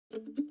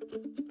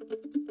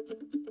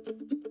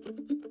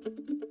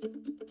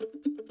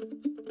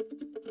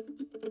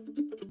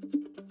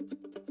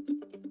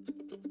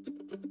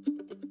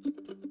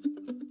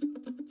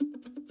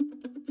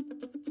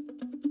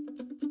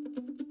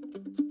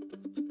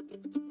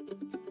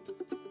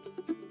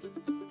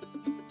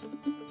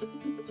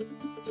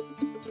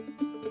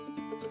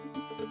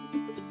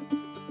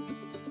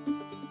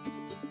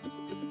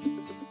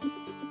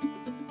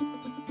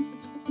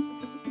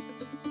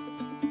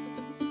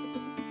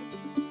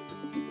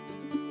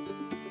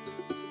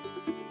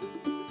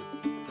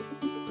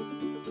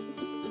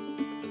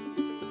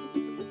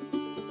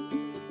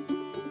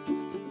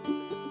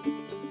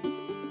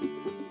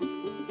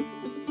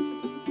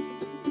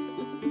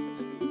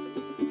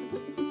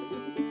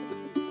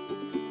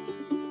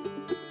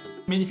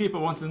Many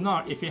people want to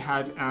know if we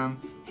had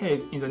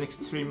haze in the next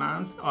 3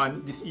 months or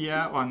this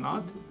year or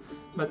not.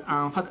 But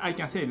what I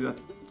can say is that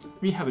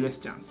we have less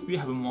chance, we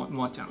have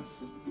more chance.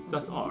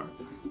 That's all.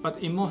 But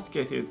in most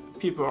cases,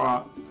 people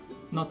are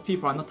not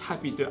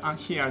happy to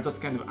hear those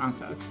kind of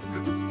answers.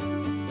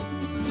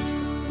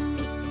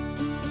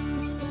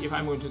 If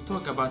I'm going to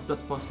talk about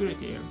that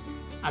possibility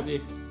as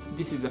if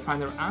this is the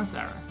final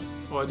answer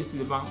or this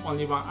is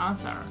only one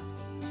answer,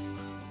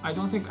 I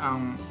don't think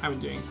I'm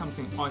doing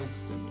something honest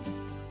to me.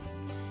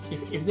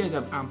 If there's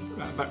a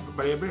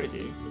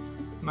variability,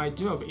 my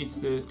job is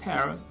to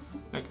tell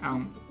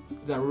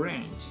the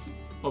range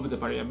of the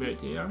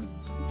variability.